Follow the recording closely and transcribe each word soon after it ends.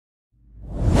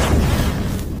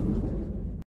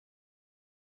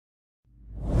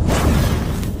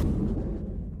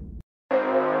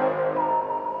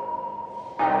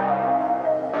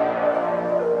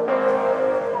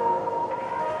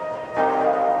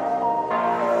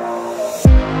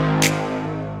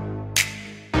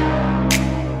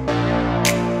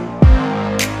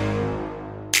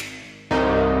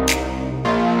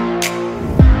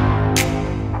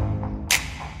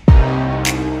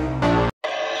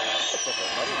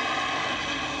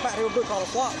here with Blue Collar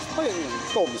Slots, playing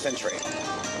Golden Century.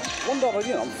 $1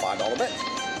 $5 bet.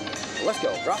 Let's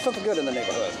go. Drop something good in the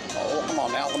neighborhood. Oh, come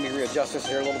on now. Let me readjust this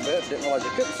here a little bit. Didn't realize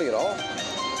you couldn't see it all.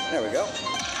 There we go.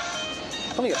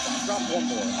 Plenty of fun. Drop one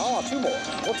more. Oh, two more.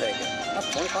 We'll take it.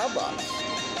 That's 25 bucks.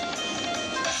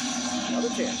 Another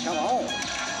 10. Come on.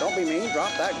 Don't be mean. Drop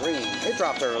that green. It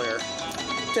dropped earlier.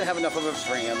 Didn't have enough of its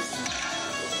friends.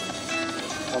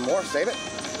 One more. Save it.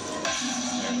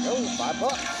 There we go. $5.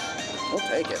 We'll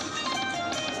take it.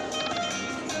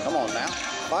 Come on now.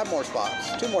 5 more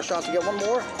spots. 2 more shots to get one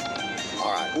more.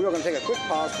 All right. We are going to take a quick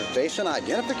pause for station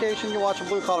identification. You're watching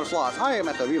Blue Collar Slots. I am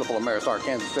at the beautiful Ameristar,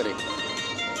 Kansas City.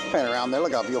 Pan around there.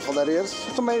 Look how beautiful that is.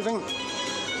 It's amazing.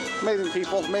 Amazing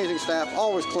people. Amazing staff.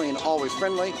 Always clean. Always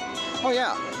friendly. Oh,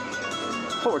 yeah.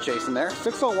 What we're chasing there.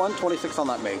 601, 26 on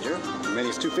that major. The mini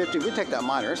is 250. We take that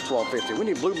minor. It's 1250. We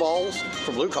need blue balls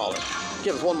for Blue Collar.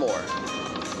 Give us one more.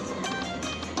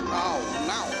 Oh,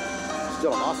 no.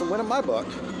 Still an awesome win in my book.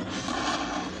 Sorry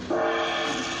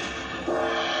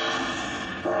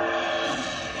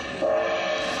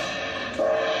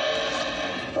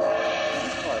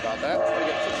about that. Trying to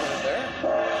get 600 there.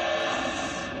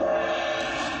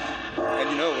 And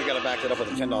you know we got to back it up with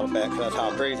a $10 bet because that's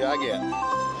how crazy I get.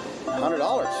 $100.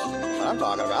 What I'm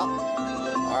talking about.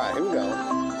 All right, here we go.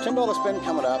 $10 spin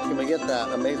coming up. Can we get that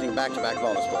amazing back-to-back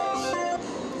bonus, please?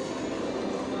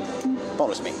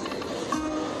 Bonus me.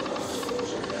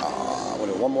 We'll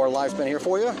do one more live spin here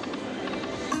for you.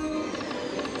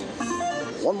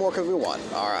 One more because we won.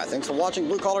 All right, thanks for watching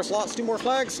Blue Collar Slots. 2 more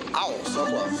flags. Ow, so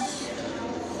close.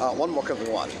 One more because we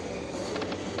won.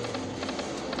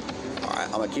 All right,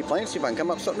 I'm going to keep playing, see if I can come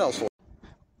up with something else for you.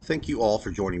 Thank you all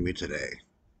for joining me today.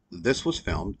 This was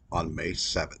filmed on May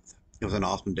 7th. It was an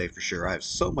awesome day for sure. I have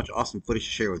so much awesome footage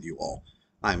to share with you all.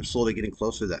 I am slowly getting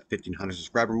closer to that 1,500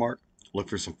 subscriber mark. Look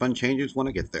for some fun changes when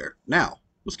I get there. Now,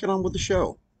 let's get on with the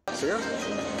show. Here,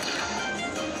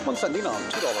 $1.79 on $2 bet. We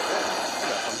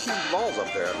got some huge balls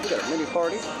up there. We got a mini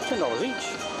party, $10 each.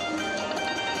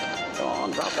 Come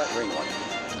on, drop that green one.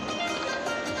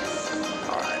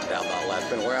 All right, down that last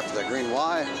spin. We're after that green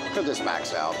Y. Could this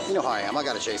max out? You know how I am. I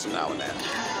got to chase him now and then.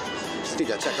 Just need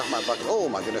to check off my bucket. Oh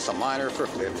my goodness, a minor for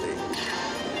 50.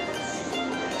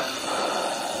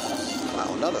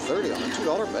 Wow, another 30 on a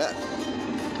 $2 bet.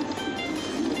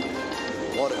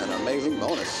 What an amazing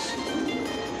bonus.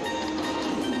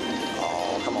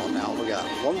 Come on now, we got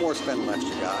one more spin left,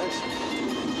 you guys.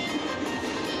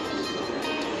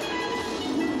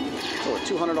 So with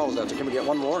 $200 left, can we get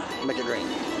one more? Make it green.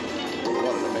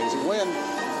 What an amazing win.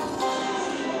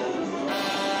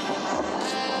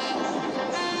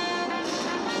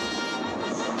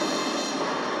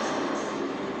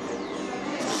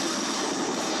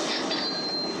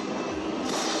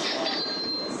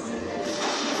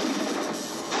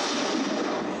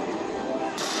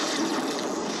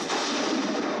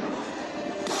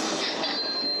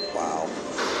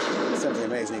 Simply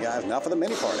amazing, you guys. Now for the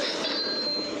mini party.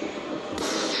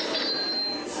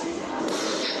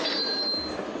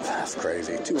 That's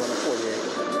crazy.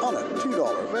 $248 on a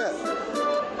 $2 bet.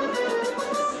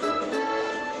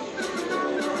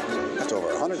 That's over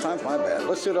 100 times my bet.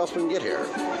 Let's see what else we can get here.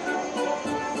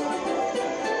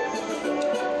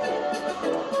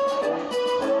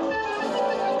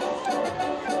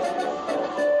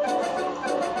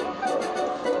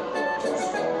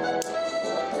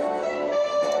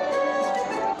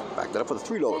 That up with a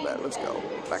 $3 bet. Let's go.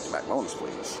 Back-to-back bonus,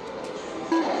 please.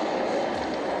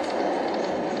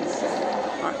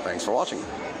 All right, thanks for watching.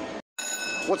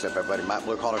 What's up, everybody? Matt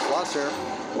Blue Collar Slots here.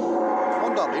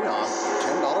 $1 denom,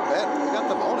 $10 bet. We got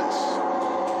the bonus.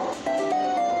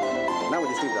 Now we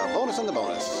just need the bonus and the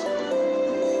bonus.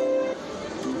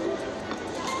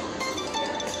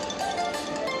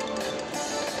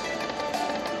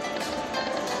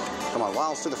 Come on,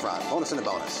 wilds to the front. Bonus and the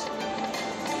bonus.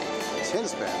 10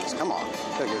 spins. Come on.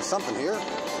 Gotta get something here.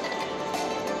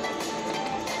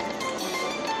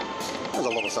 There's a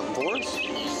little something for us.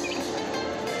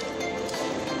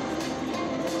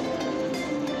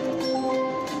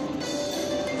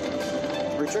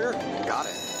 Trigger. Got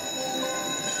it.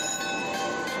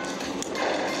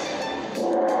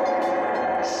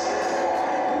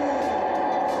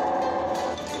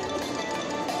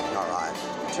 All right.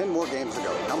 10 more games to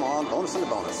go. Come on. Bonus and the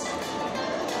bonus.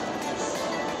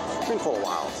 Been full of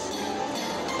wilds.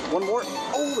 One more.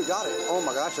 Oh, we got it. Oh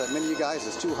my gosh, that many of you guys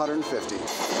is 250.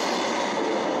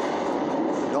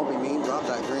 Don't be mean. Drop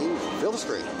that green. Fill the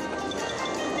screen.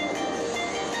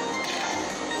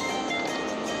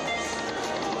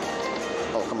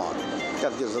 Oh, come on.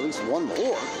 Got to give us at least one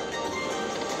more.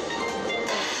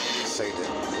 Saved it.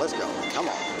 Let's go. Come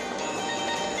on.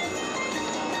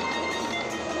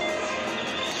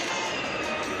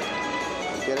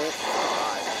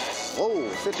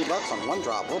 50 bucks on one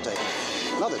drop. We'll take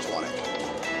it. Another 20.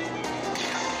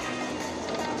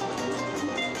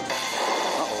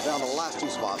 Uh-oh, down to the last two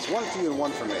spots. One for you and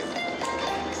one for me.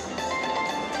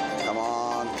 Come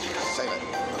on, save it.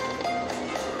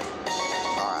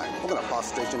 All right, we're gonna pause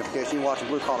stage identification. You're watching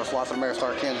Blue Collar Slots in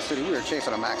Ameristar, Kansas City. We are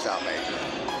chasing a max out major.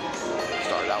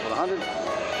 Started out with 100.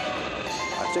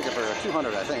 I took it for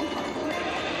 200, I think.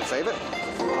 Save it.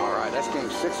 All right, that's game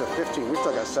 6 of 15. We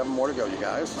still got 7 more to go, you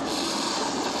guys.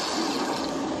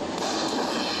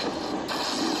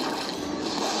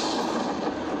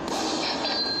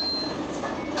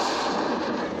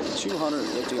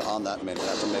 $250 on that minute.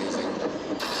 That's amazing.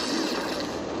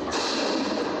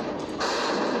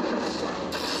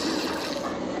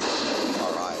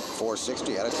 All right,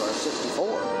 460 at a start of 64.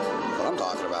 What I'm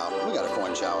talking about. We got a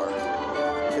coin shower.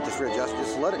 Get this readjusted.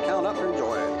 Just let it count up and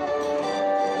enjoy it.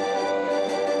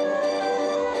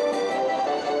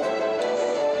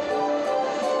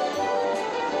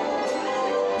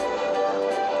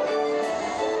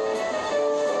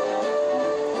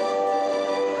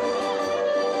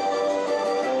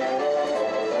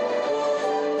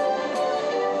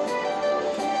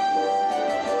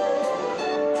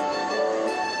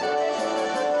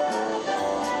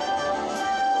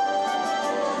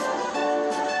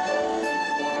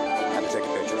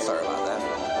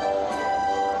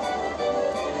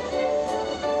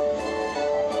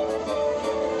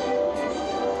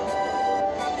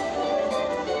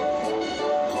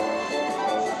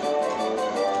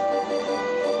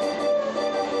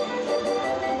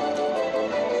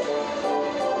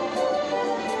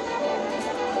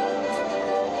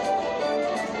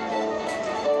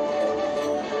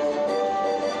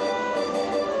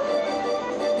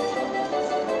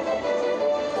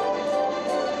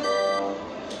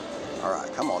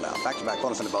 Back-to-back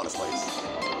bonus and a bonus, please.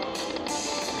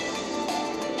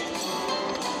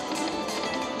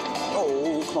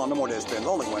 Oh, come on, no more dead spins.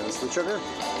 Only wins. Sweet sugar.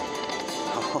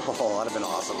 Oh, that'd have been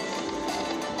awesome.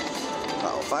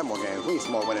 Uh-oh, 5 more games. We need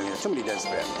some more winning here. Too many dead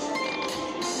spins.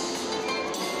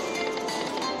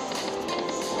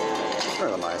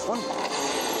 There's a nice one.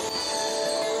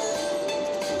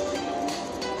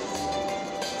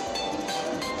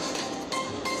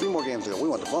 Three more games to go. We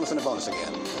want the bonus and a bonus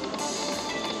again.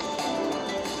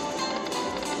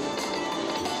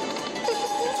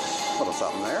 Little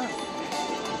something there.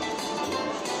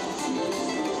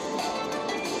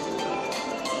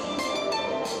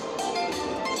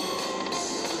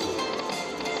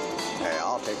 Hey,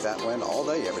 I'll take that win all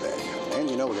day, every day. And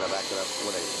you know we're gonna back it up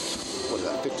with a, what is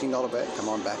that, $15 bet? Come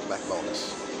on, back-to-back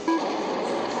bonus.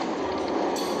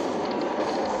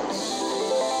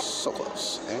 So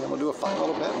close. And we'll do a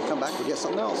 $5 bet and come back and get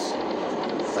something else.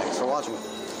 Thanks for watching.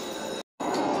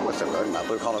 What's up, everybody? My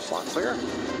Blue Collar Slots here.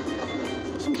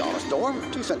 Some dollar store,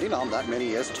 2-cent denom, that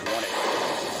mini is 20.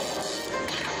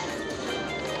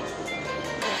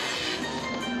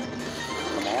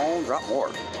 Come on, drop more.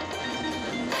 It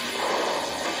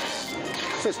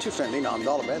says 2-cent denom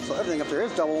dollar bet, so everything up there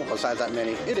is double besides that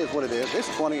mini. It is what it is. It's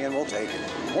 20 and we'll take it.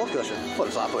 More cushion, but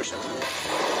it's not pushing.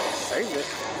 Saved it.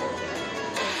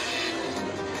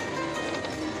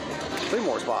 3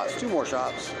 more spots, 2 more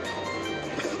shots.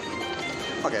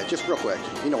 Okay, just real quick,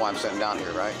 you know why I'm sitting down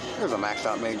here, right? Here's a maxed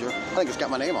out major. I think it's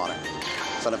got my name on it.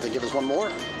 So if they give us one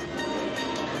more,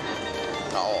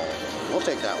 oh, we'll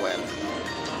take that win.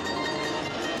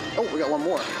 Oh, we got one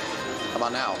more. How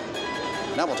about now?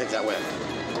 Now we'll take that win.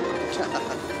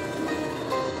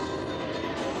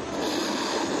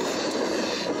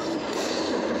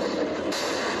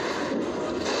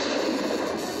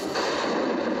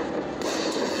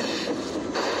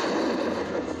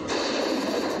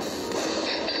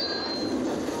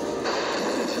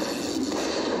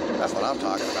 That's what I'm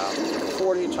talking about.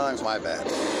 40 times my bet.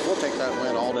 We'll take that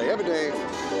win all day, every day.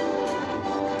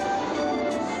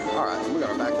 All right, we're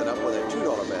gonna back that up with a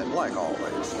 $2 bet, like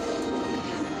always.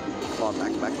 Come on,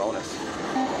 back-to-back bonus.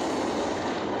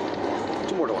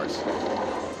 2 more doors.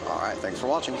 All right, thanks for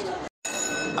watching.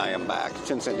 I am back.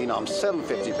 10-cent denom,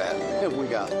 750 bet, and we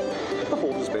got the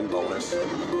hold and spin bonus.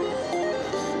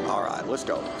 All right, let's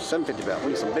go. 750 bet. We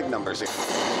need some big numbers here.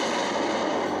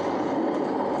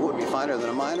 Would be finer than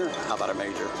a minor. How about a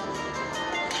major?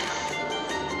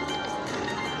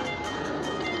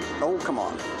 Oh, come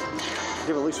on.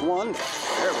 Give at least one.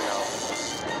 There we go.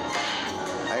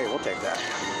 Hey, we'll take that.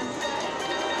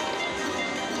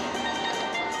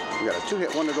 We got a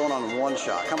 2-hit wonder going on in 1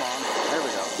 shot. Come on. There we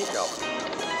go. Keep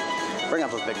going. Bring out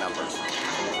those big numbers.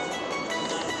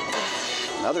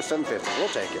 Another 750. We'll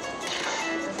take it.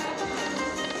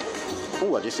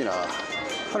 Oh, I just seen a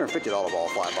 $150 ball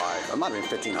fly by. It might have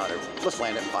been $1,500. Let's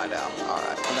land it and find out. All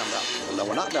right, we're down. Well, no,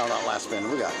 we're not down that last spin.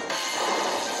 We got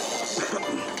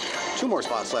 2 more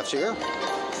spots left here,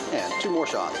 and 2 more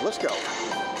shots. Let's go.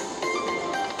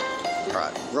 All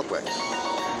right, real quick.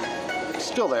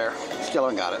 Still there. Still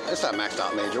haven't got it. It's that maxed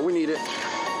out major. We need it.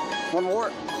 1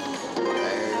 more.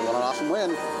 Hey, what an awesome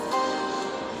win.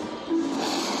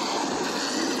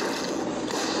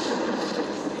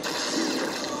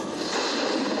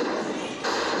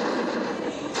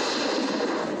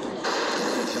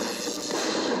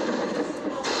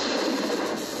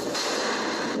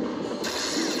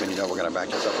 And you know we're going to back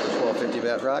this up with a 1250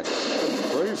 bet, right?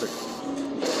 Crazy.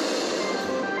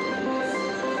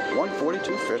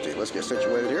 142.50. Let's get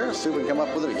situated here and see if we can come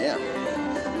up with it again.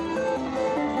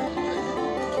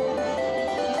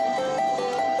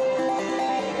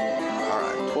 All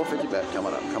right, 1250 bet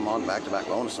coming up. Come on, back-to-back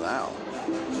bonus now.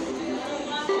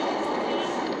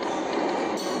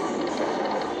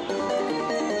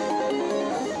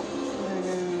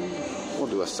 We'll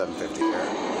do a 750 here.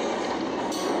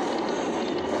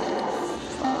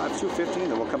 250,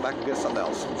 and then we'll come back and get something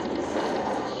else.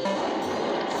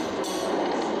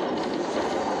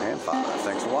 And 5.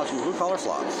 Thanks for watching Blue Collar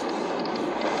Slots.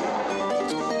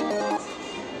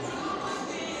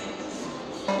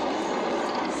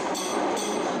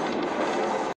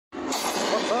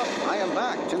 What's up? I am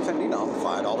back. $10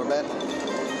 $5 bet.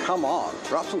 Come on,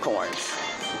 drop some coins.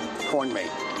 Coin mate.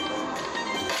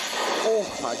 Oh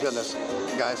my goodness,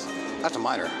 guys, that's a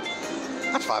minor.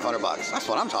 That's $500. That's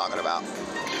what I'm talking about.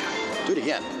 Do it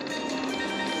again.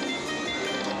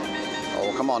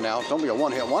 Oh, come on now. Don't be a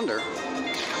one-hit wonder.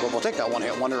 But we'll take that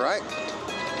one-hit wonder, right?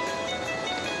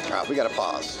 All right, we got to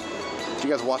pause. If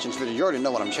you guys are watching this video, you already know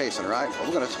what I'm chasing, right? But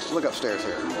we're going to look upstairs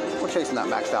here. We're chasing that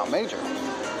maxed out major.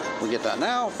 We get that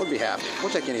now, we'll be happy. We'll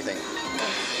take anything.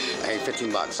 Hey,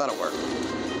 $15. That'll work.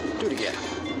 Do it again.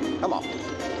 Come on.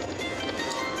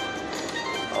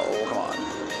 Oh, come on.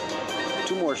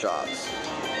 2 more shots.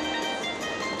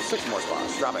 6 more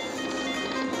spots. Drop it.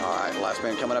 All right, last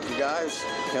man coming up, you guys.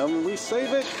 Can we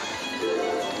save it?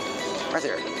 Right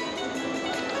there.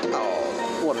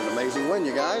 Oh, what an amazing win,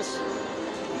 you guys.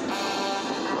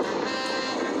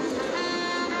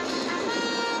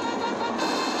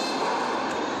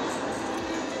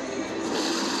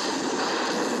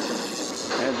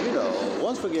 And you know,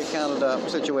 once we get counted up,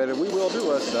 situated, we will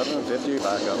do a 750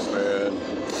 backup spin.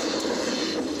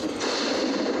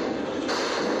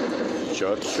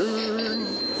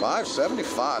 Cha-ching.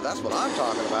 575, that's what I'm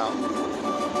talking about.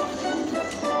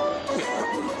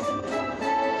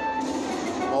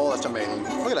 Oh, that's amazing.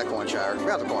 Look at that coin shower.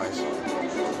 Grab the coins.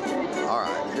 All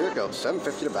right, here it goes.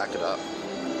 750 to back it up.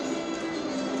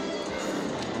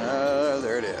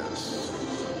 There it is.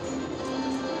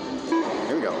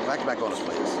 Here we go. Back-to-back bonus,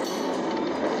 please.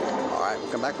 All right,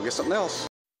 we'll come back. We'll get something else.